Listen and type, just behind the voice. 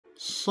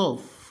Solve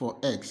for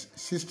x.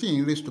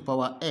 16 raised to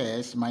power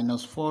s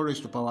minus 4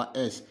 raised to power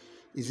s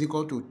is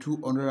equal to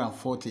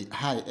 240.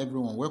 Hi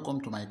everyone,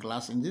 welcome to my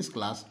class. In this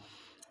class,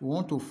 we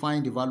want to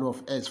find the value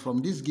of s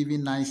from this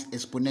given nice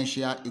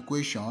exponential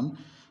equation.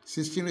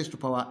 16 raised to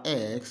power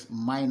x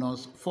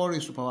minus 4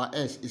 raised to power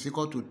s is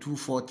equal to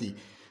 240.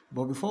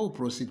 But before we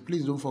proceed,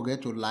 please don't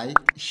forget to like,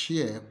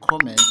 share,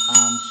 comment,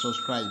 and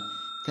subscribe.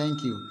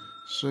 Thank you.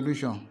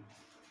 Solution.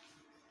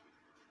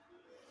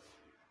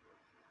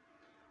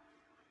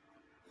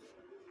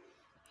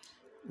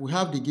 We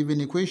have the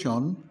given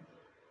equation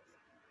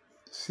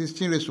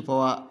 16 raised to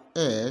power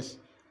s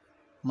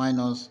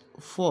minus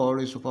 4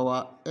 raised to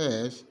power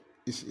s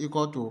is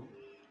equal to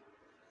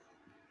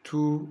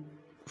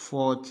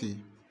 240.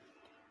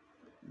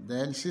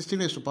 Then 16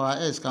 raised to power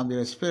s can be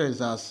expressed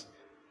as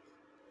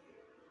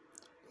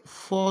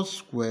 4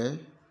 square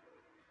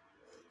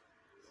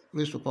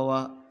raised to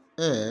power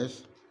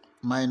s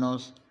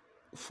minus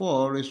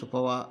 4 raised to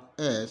power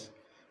s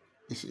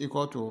is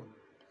equal to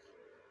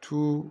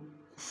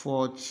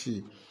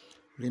 240.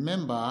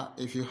 Remember,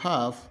 if you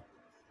have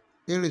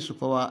a raised to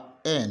power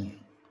n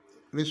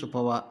raised to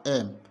power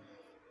m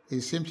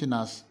is same thing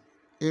as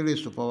a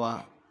raised to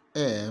power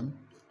m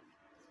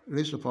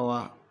raised to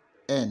power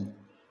n,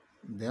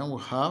 then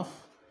we have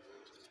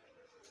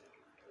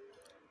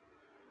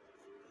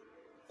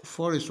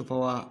 4 raised to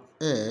power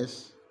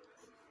s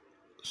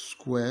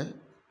square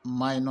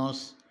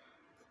minus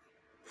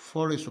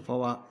 4 raised to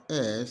power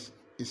s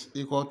is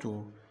equal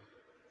to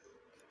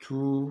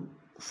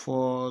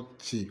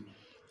 240.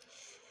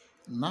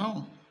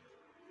 Now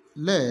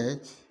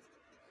let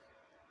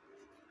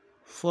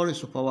 4 raised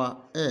to power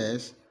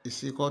s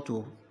is equal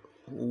to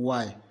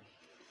y.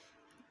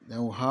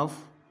 Then we have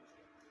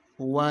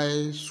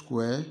y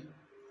square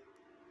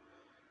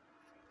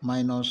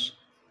minus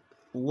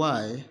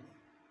y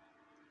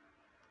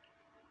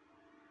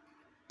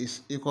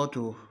is equal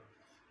to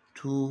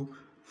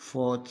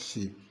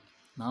 240.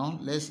 Now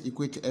let's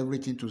equate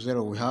everything to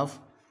 0. We have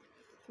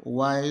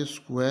y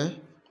square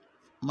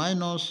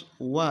minus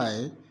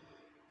y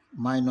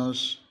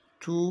minus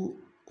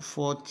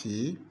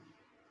 240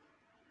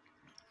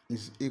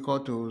 is equal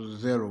to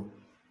 0.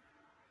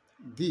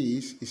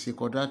 This is a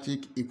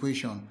quadratic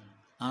equation,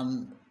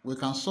 and we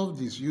can solve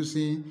this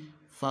using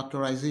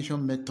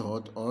factorization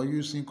method or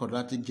using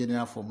quadratic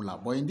general formula.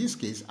 But in this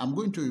case, I'm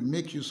going to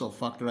make use of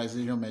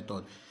factorization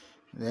method.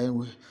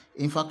 Then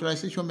in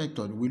factorization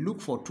method, we look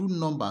for two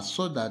numbers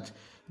so that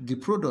the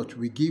product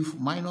will give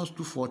minus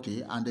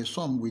 240 and the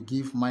sum will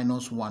give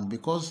minus 1,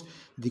 because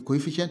the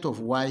coefficient of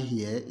y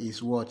here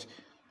is what?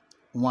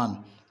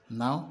 1.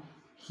 Now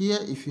here,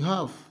 if you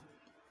have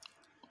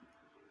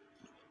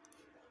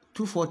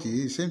 240,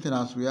 is the same thing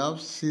as we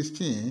have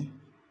 16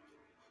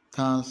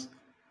 times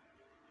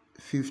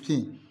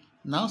 15.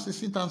 Now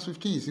 16 times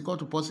 15 is equal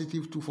to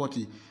positive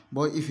 240.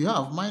 But if you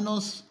have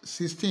minus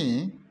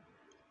 16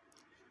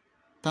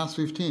 times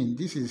 15,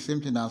 this is the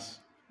same thing as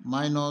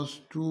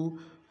minus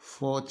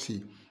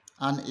 240.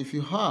 And if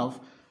you have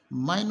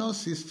minus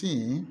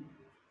 16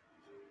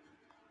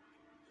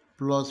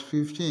 plus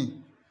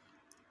 15,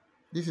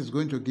 this is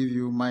going to give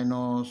you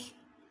minus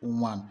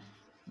 1.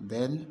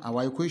 Then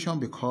our equation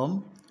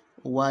becomes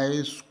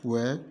y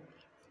squared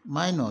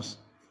minus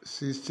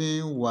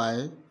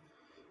 16y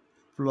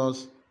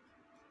plus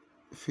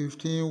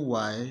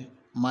 15y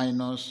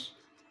minus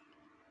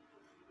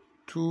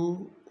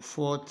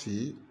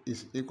 240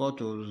 is equal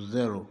to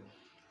 0.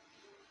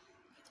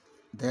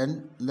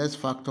 Then let's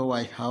factor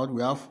y out.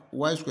 We have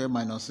y squared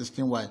minus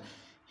 16y.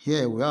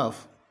 Here we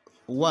have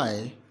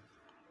y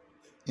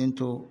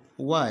into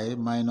y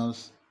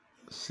minus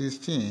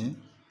 16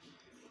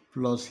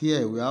 plus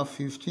here we have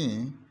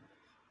 15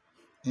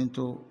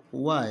 into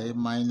y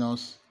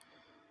minus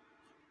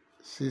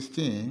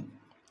 16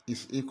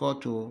 is equal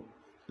to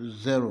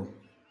 0.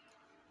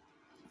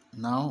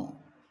 Now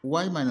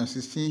y minus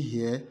 16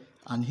 here,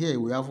 and here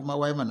we have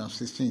y minus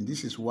 16.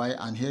 This is y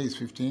and here is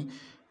 15.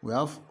 We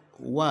have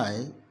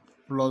y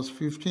plus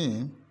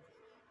 15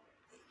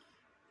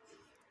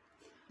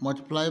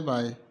 multiplied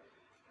by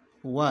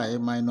y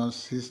minus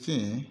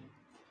 16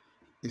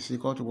 is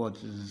equal to what?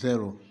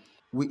 0.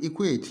 We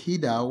equate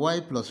either y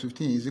plus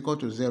 15 is equal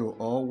to 0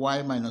 or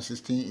y minus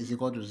 16 is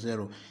equal to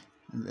 0.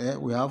 There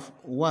we have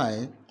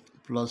y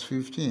plus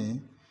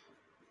 15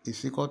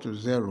 is equal to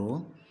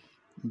 0.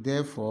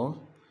 Therefore,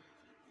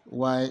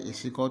 y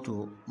is equal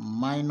to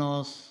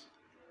minus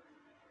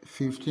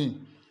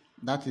 15.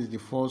 That is the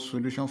first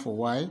solution for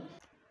y.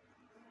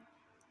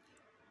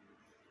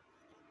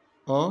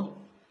 Or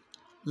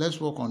let's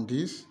work on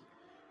this.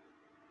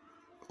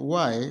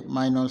 Y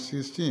minus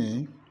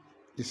 16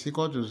 is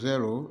equal to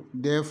 0.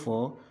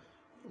 Therefore,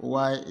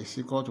 y is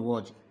equal to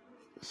what?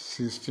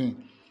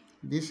 16.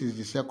 This is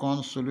the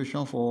second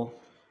solution for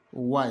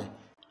y.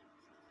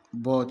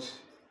 But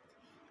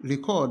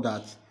recall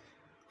that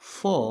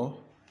 4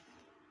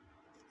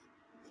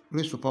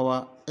 raised to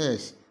power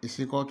s is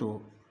equal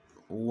to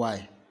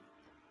y.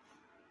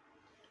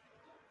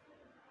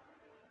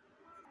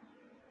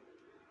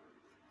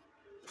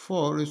 4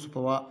 4 raised to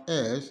power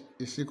s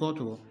is equal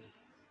to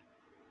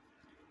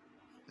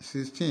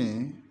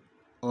 16,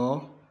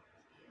 or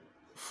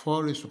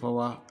 4 raised to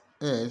power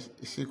s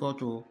is equal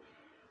to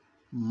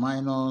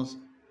minus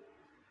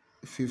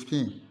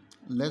 15.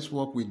 Let's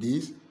work with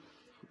this.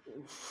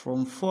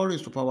 From 4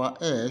 raised to power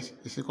s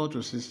is equal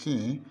to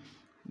 16,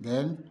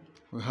 then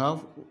we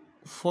have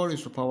 4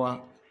 raised to power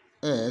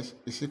s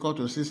is equal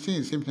to 16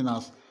 is same thing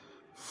as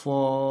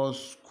 4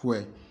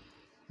 square.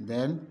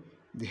 Then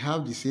they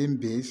have the same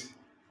base.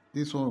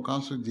 This one will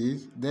cancel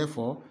this.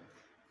 Therefore,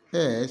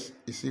 s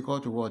is equal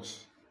to what?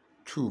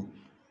 2.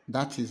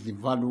 That is the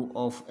value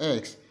of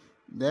x.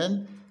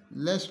 Then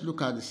let's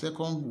look at the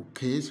second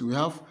case. We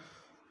have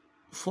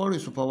 4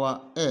 raised to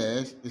power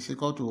s is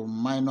equal to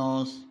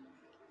minus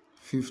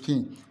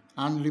 15.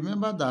 And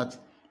remember that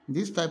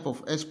this type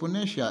of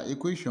exponential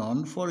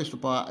equation, 4 raised to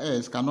power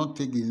s, cannot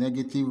take the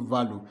negative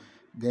value.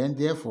 Then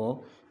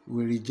therefore,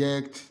 we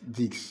reject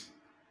this.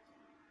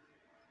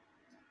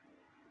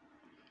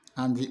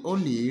 And the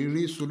only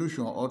real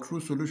solution or true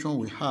solution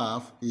we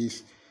have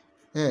is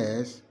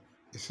s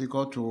is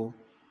equal to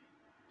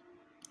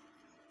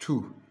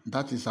 2.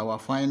 That is our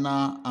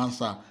final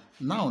answer.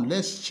 Now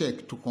let's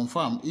check to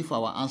confirm if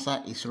our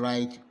answer is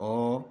right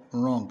or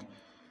wrong.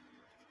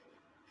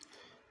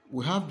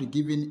 We have the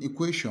given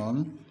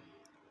equation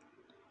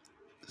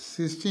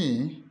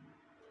 16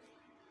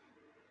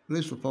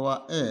 raised to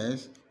power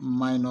s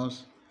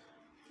minus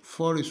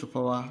 4 raised to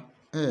power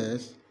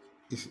s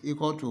is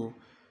equal to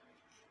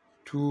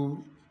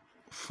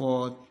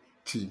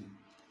 240.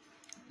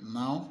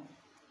 Now,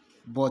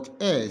 but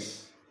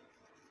s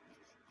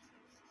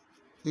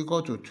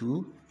equal to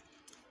 2,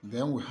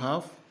 then we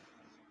have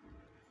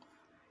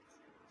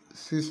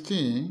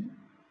 16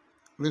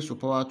 raised to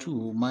power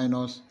 2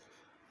 minus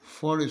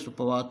 4 raised to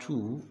power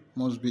 2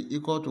 must be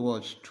equal to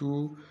what?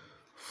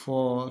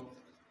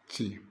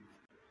 240.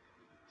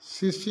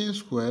 16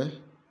 square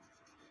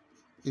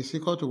is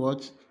equal to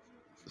what?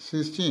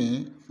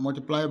 16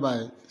 multiplied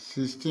by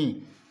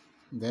 16.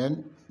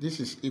 Then this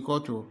is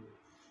equal to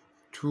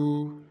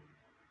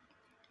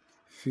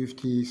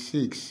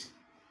 256.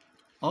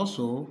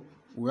 Also,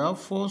 we have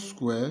 4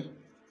 square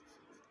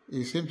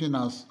is same thing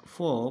as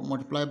 4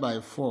 multiplied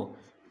by 4.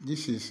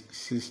 This is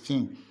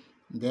 16.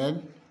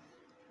 Then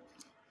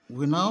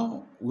we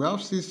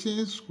have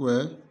 16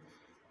 square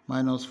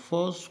minus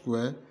 4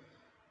 square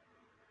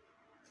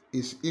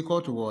is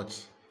equal to what?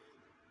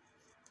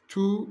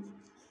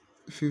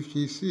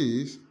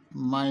 256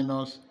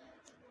 minus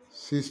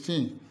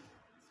 16.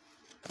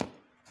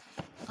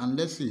 And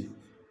let's see,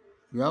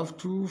 we have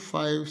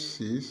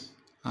 256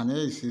 and here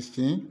is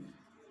 16.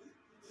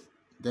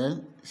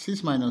 Then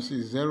 6 minus 6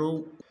 is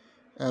 0.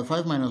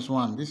 5 minus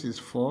 1, this is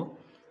 4.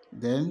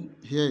 Then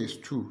here is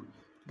 2,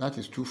 that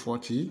is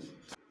 240.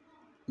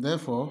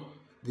 Therefore,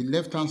 the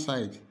left hand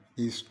side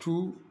is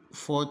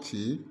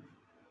 240,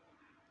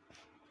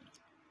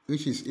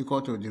 which is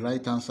equal to the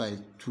right hand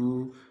side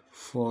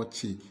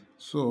 240.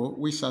 So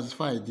we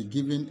satisfy the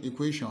given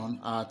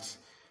equation at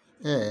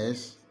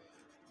s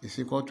is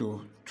equal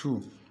to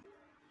 2.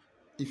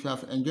 If you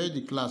have enjoyed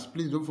the class,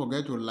 please don't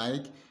forget to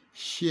like,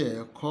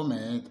 share,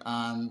 comment,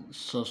 and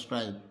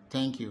subscribe.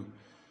 Thank you.